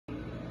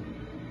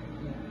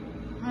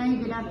Hi,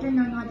 good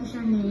afternoon. What is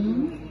your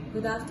name?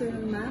 Good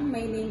afternoon, ma'am.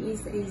 My name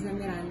is Aiza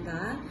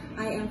Miranda.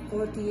 I am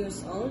 40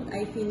 years old.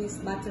 I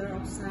finished Bachelor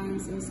of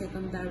Science in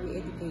Secondary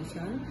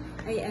Education.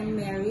 I am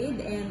married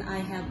and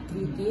I have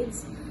 3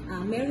 kids.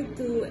 Married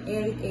to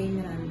Eric A.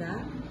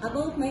 Miranda.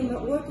 About my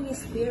working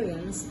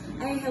experience,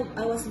 I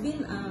was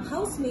been a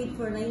housemaid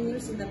for 9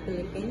 years in the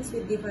Philippines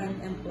with different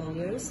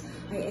employers.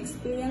 I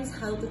experienced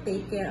how to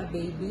take care of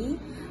baby,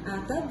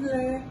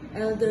 toddler,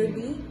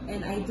 elderly,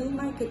 and I do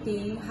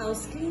marketing,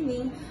 house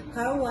cleaning,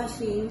 car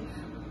washing,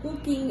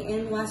 cooking,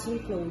 and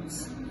washing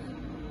clothes.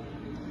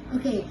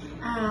 Okay,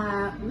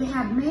 we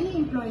have many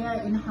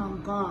employers in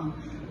Hong Kong.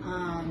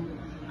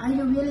 Are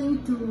you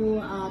willing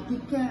to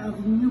take care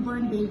of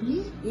newborn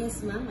baby? Yes,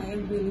 ma'am, I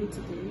am willing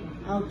to do.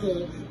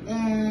 Okay,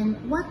 and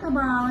what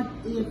about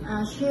if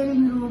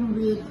sharing room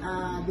with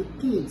the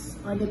kids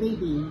or the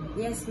baby?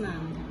 Yes,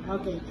 ma'am.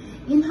 Okay,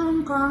 in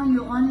Hong Kong,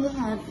 you only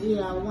have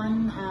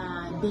one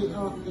day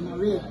off in a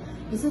week.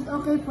 Is it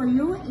okay for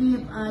you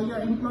if your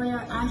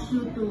employer asks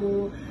you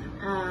to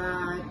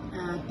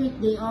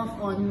take day off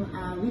on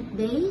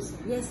weekdays?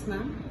 Yes,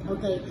 ma'am.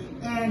 Okay.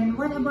 And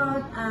what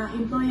about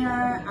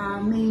employer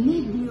may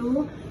need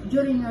you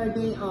during your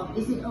day off?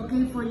 Is it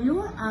okay for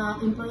you?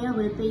 Employer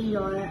will pay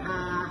your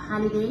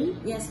holiday?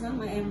 Yes,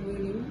 ma'am, I am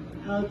willing.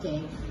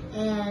 Okay.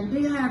 And do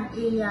you have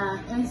a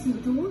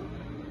NC2?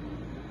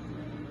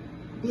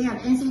 Do you have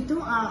NC2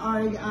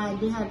 or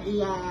do you have a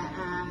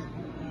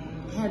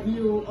have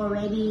you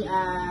already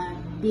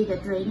did the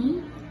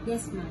training?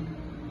 Yes, ma'am.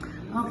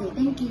 Okay,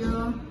 thank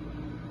you.